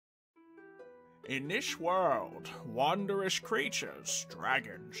In this world, wondrous creatures,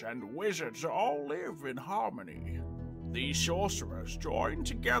 dragons, and wizards all live in harmony. These sorcerers join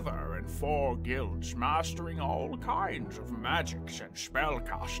together in 4 guilds, mastering all kinds of magics and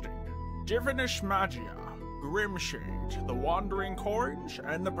spellcasting. Divinus Magia, Grimshade, the Wandering Coins,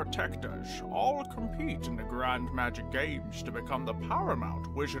 and the Protectors all compete in the Grand Magic Games to become the paramount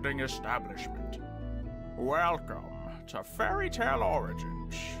wizarding establishment. Welcome to Fairytail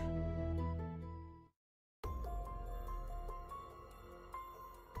Origins.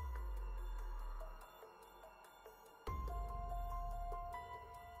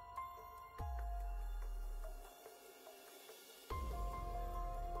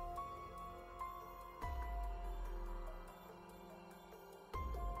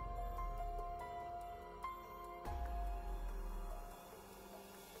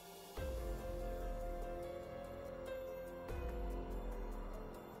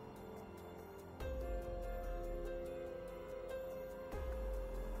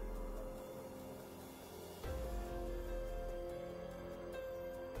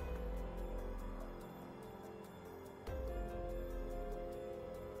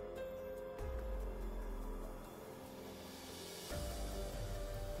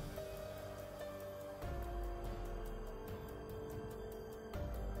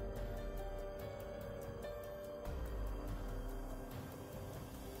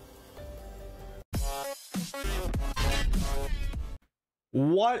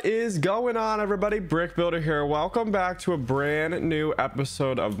 What is going on, everybody? Brick Builder here. Welcome back to a brand new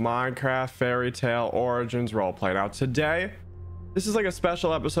episode of Minecraft Fairytale Origins Roleplay. Now today, this is like a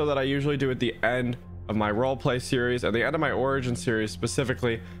special episode that I usually do at the end of my roleplay series and the end of my origin series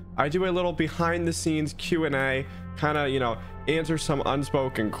specifically. I do a little behind the scenes Q&A, kind of, answer some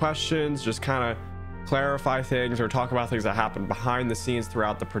unspoken questions, just kind of clarify things or talk about things that happen behind the scenes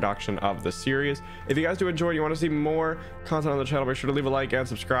throughout the production of the series. If you guys do enjoy, you want to see more content on the channel, make sure to leave a like and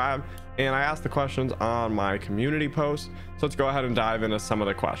subscribe. And I asked the questions on my community post, so let's go ahead and dive into some of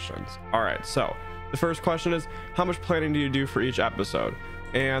the questions. All right, so the first question is, how much planning do you do for each episode?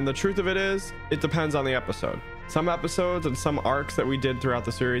 And the truth of it is, it depends on the episode. Some episodes and some arcs that we did throughout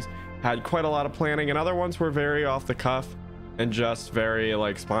the series had quite a lot of planning, and other ones were very off the cuff and just very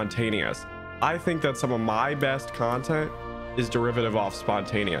spontaneous. I think that some of my best content is derivative off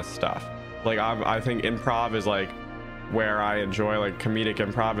spontaneous stuff. I think improv is where I enjoy, comedic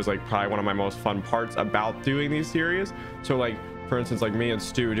improv is probably one of my most fun parts about doing these series. So for instance, me and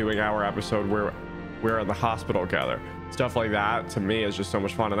Stu doing our episode where we're in the hospital together, stuff like that to me is just so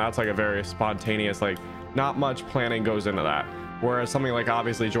much fun. And that's a very spontaneous, not much planning goes into that. Whereas something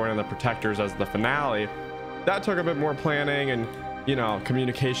obviously joining the Protectors as the finale, that took a bit more planning and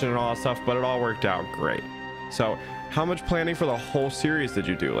communication and all that stuff, but it all worked out great. So how much planning for the whole series did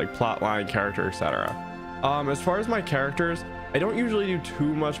you do, plot line, character, etc.? As far as my characters, I don't usually do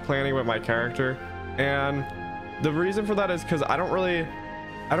too much planning with my character, and the reason for that is because I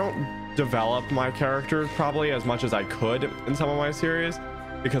don't develop my characters probably as much as I could in some of my series,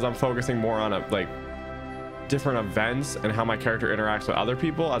 because I'm focusing more on different events and how my character interacts with other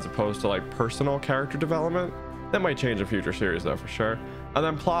people as opposed to personal character development. That might change in future series though, for sure. And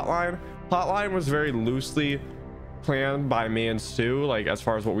then plotline was very loosely planned by me and Stu, as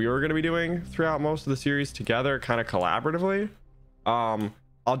far as what we were going to be doing throughout most of the series together, kind of collaboratively.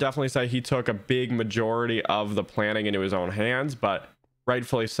 I'll definitely say he took a big majority of the planning into his own hands, but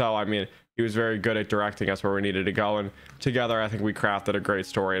rightfully so. I mean, he was very good at directing us where we needed to go, and together I think we crafted a great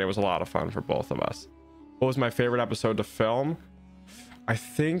story, and it was a lot of fun for both of us. What was my favorite episode to film? I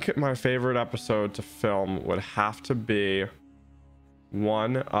think my favorite episode to film would have to be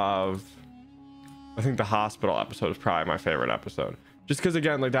I think the hospital episode is probably my favorite episode, just because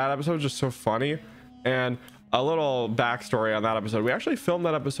again, that episode is just so funny. And a little backstory on that episode, we actually filmed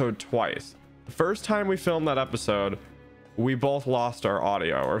that episode twice. The first time we filmed that episode, we both lost our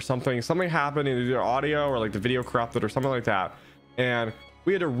audio, or something happened in either audio or the video corrupted or something like that, and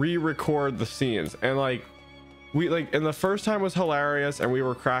we had to re-record the scenes. And and the first time was hilarious and we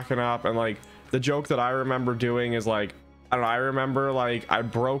were cracking up, and the joke that I remember doing is I don't know, I remember I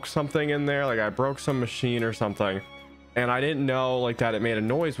broke something in there, I broke some machine or something, and I didn't know that it made a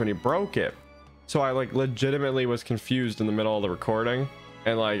noise when you broke it. So I legitimately was confused in the middle of the recording,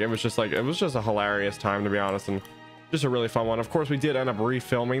 and it was just a hilarious time, to be honest, and just a really fun one. Of course we did end up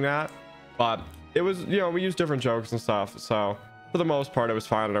refilming that, but it was, we used different jokes and stuff, so for the most part it was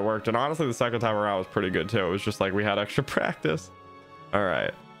fine and it worked. And honestly, the second time around was pretty good too. It was just we had extra practice. All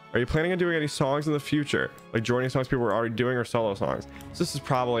right, are you planning on doing any songs in the future, joining songs people were already doing, or solo songs? So this is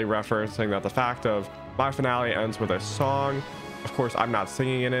probably referencing that the fact of my finale ends with a song. Of course I'm not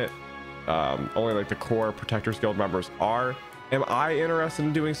singing in it, only like the core Protectors Guild members are. Am I interested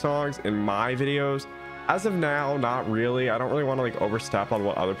in doing songs in my videos? As of now, not really. I don't really want to like overstep on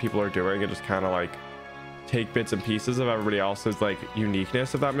what other people are doing and just kind of like take bits and pieces of everybody else's like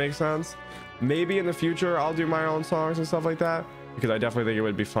uniqueness, if that makes sense. Maybe in the future I'll do my own songs and stuff like that, because I definitely think it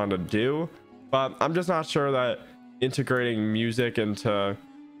would be fun to do, but I'm just not sure that integrating music into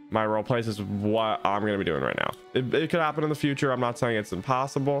my role plays is what I'm going to be doing right now. It could happen in the future. I'm not saying it's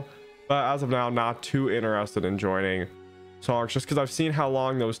impossible, but as of now, not too interested in joining songs just because I've seen how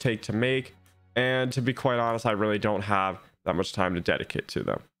long those take to make, and to be quite honest, I really don't have that much time to dedicate to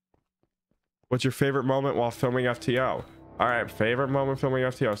them. What's your favorite moment while filming FTO? All right, favorite moment filming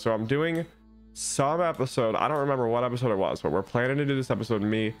FTO. So I'm doing some episode, I don't remember what episode it was, but we're planning to do this episode,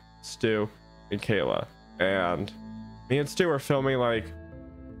 me, Stu, and Kayla, and me and Stu are filming like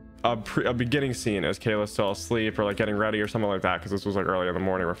a beginning scene as Kayla's still asleep or like getting ready or something like that, because this was like early in the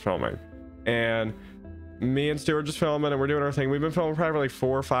morning we're filming, and me and Stu are just filming and we're doing our thing. We've been filming probably like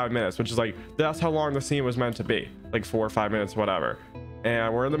 4 or 5 minutes, which is like, that's how long the scene was meant to be, like 4 or 5 minutes, whatever.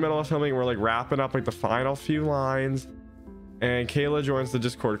 And we're in the middle of filming, we're like wrapping up like the final few lines, and Kayla joins the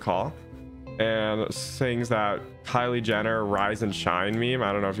Discord call and sings that Kylie Jenner Rise and Shine meme.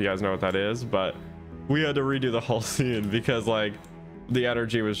 I don't know if you guys know what that is, but we had to redo the whole scene because like the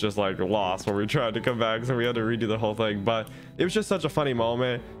energy was just like lost when we tried to come back, so we had to redo the whole thing. But it was just such a funny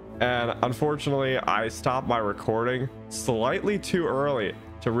moment, and unfortunately I stopped my recording slightly too early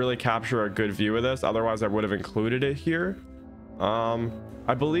to really capture a good view of this. Otherwise I would have included it here.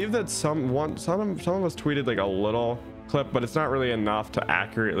 I believe that some of us tweeted like a little clip, but it's not really enough to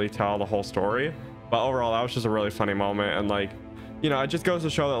accurately tell the whole story. But overall, that was just a really funny moment, and like, you know, it just goes to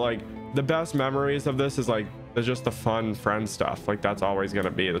show that like the best memories of this is like just the fun friend stuff. Like that's always going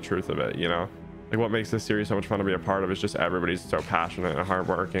to be the truth of it, you know. Like what makes this series so much fun to be a part of is just everybody's so passionate and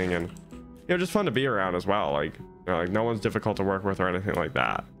hardworking, and you know, just fun to be around as well. Like, you know, like no one's difficult to work with or anything like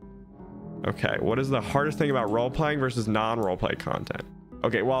that. Okay, what is the hardest thing about role playing versus non-role play content?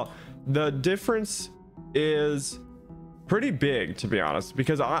 Okay, well, the difference is pretty big, to be honest,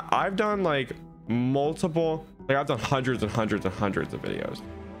 because I've done like multiple, like I've done hundreds and hundreds and hundreds of videos,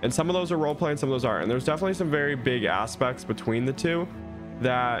 and some of those are role play and some of those aren't, and there's definitely some very big aspects between the two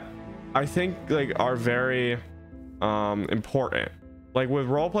that I think like are very important. Like with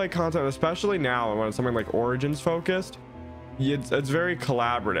role play content, especially now when it's something like Origins focused, it's very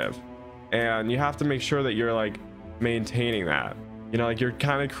collaborative, and you have to make sure that you're like maintaining that, you know, like you're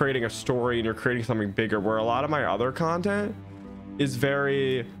kind of creating a story and you're creating something bigger, where a lot of my other content is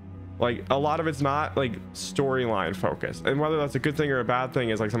very like, a lot of it's not like storyline focused, and whether that's a good thing or a bad thing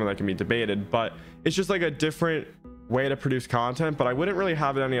is like something that can be debated, but it's just like a different way to produce content. But I wouldn't really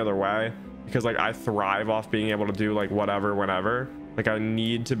have it any other way, because like I thrive off being able to do like whatever whenever. Like I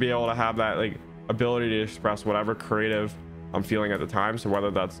need to be able to have that like ability to express whatever creative I'm feeling at the time. So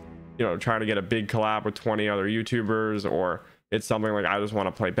whether that's, you know, trying to get a big collab with 20 other YouTubers, or it's something like I just want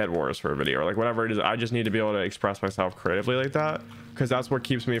to play Bed Wars for a video, or like whatever it is, I just need to be able to express myself creatively like that, because that's what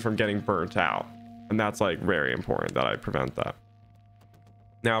keeps me from getting burnt out, and that's like very important that I prevent that.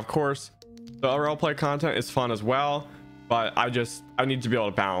 Now of course the role play content is fun as well, but I need to be able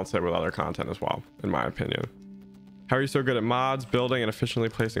to balance it with other content as well, in my opinion. How are you so good at mods, building, and efficiently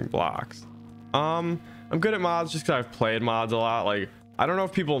placing blocks? I'm good at mods just because I've played mods a lot. Like I don't know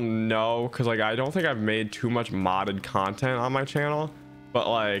if people know, because like I don't think I've made too much modded content on my channel, but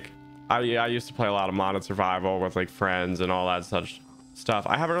like I used to play a lot of modded survival with like friends and all that such stuff.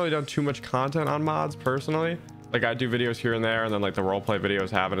 I haven't really done too much content on mods personally. Like I do videos here and there, and then like the roleplay videos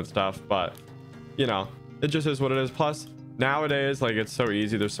have it and stuff, but you know, it just is what it is. Plus nowadays, like it's so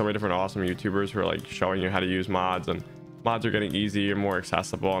easy, there's so many different awesome YouTubers who are like showing you how to use mods, and mods are getting easy and more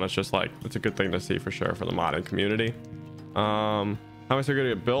accessible, and it's just like, it's a good thing to see for sure for the modding community. How am I so good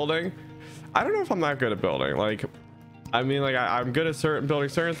at building? I don't know if I'm that good at building. Like I mean, like I'm good at building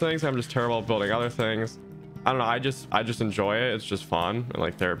certain things, I'm just terrible at building other things. I don't know, I just enjoy it. It's just fun and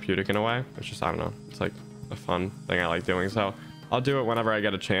like therapeutic in a way. It's just, I don't know, it's like a fun thing I like doing, so I'll do it whenever I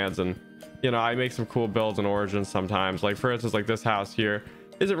get a chance. And you know, I make some cool builds in Origins sometimes. Like for instance, like this house here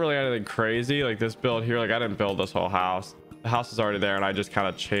isn't really anything crazy. Like this build here, like I didn't build this whole house, the house is already there, and I just kind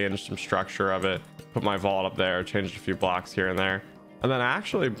of changed some structure of it, put my vault up there, changed a few blocks here and there. And then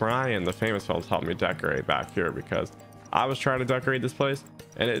actually Brian, the famous films, helped me decorate back here, because I was trying to decorate this place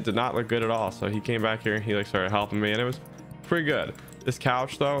and it did not look good at all. So he came back here and he like started helping me, and it was pretty good. This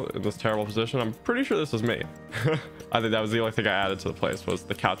couch though, in this terrible position, I'm pretty sure this was me. I think that was the only thing I added to the place, was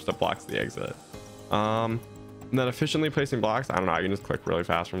the couch that blocks the exit. And then efficiently placing blocks, I don't know, I can just click really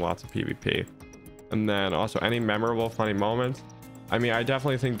fast from lots of PvP. And then also any memorable funny moments. I mean, I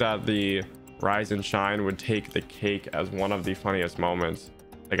definitely think that the Rise and Shine would take the cake as one of the funniest moments.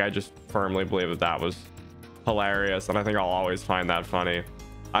 Like, I just firmly believe that that was hilarious, and I think I'll always find that funny.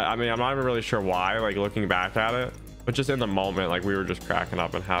 I mean, I'm not even really sure why, like, looking back at it, but just in the moment, like, we were just cracking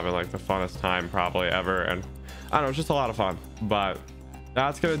up and having like the funnest time probably ever. And I don't know, it's just a lot of fun. But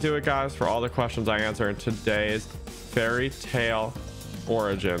that's gonna do it, guys, for all the questions I answer in today's Fairytail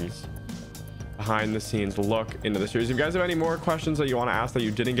Origins behind the scenes look into the series. If you guys have any more questions that you want to ask that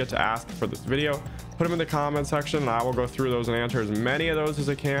you didn't get to ask for this video, put them in the comment section and I will go through those and answer as many of those as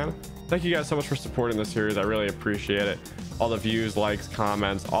I can. Thank you guys so much for supporting the series. I really appreciate it. All the views, likes,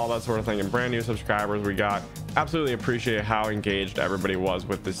 comments, all that sort of thing, and brand new subscribers we got. Absolutely appreciate how engaged everybody was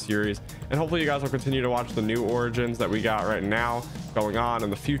with this series, and hopefully you guys will continue to watch the new origins that we got right now going on,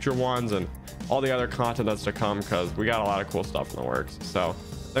 and the future ones, and all the other content that's to come, because we got a lot of cool stuff in the works. So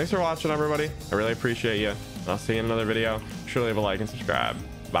thanks for watching, everybody. I really appreciate you. I'll see you in another video. Be sure to leave a like and subscribe.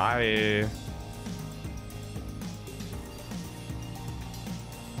 Bye.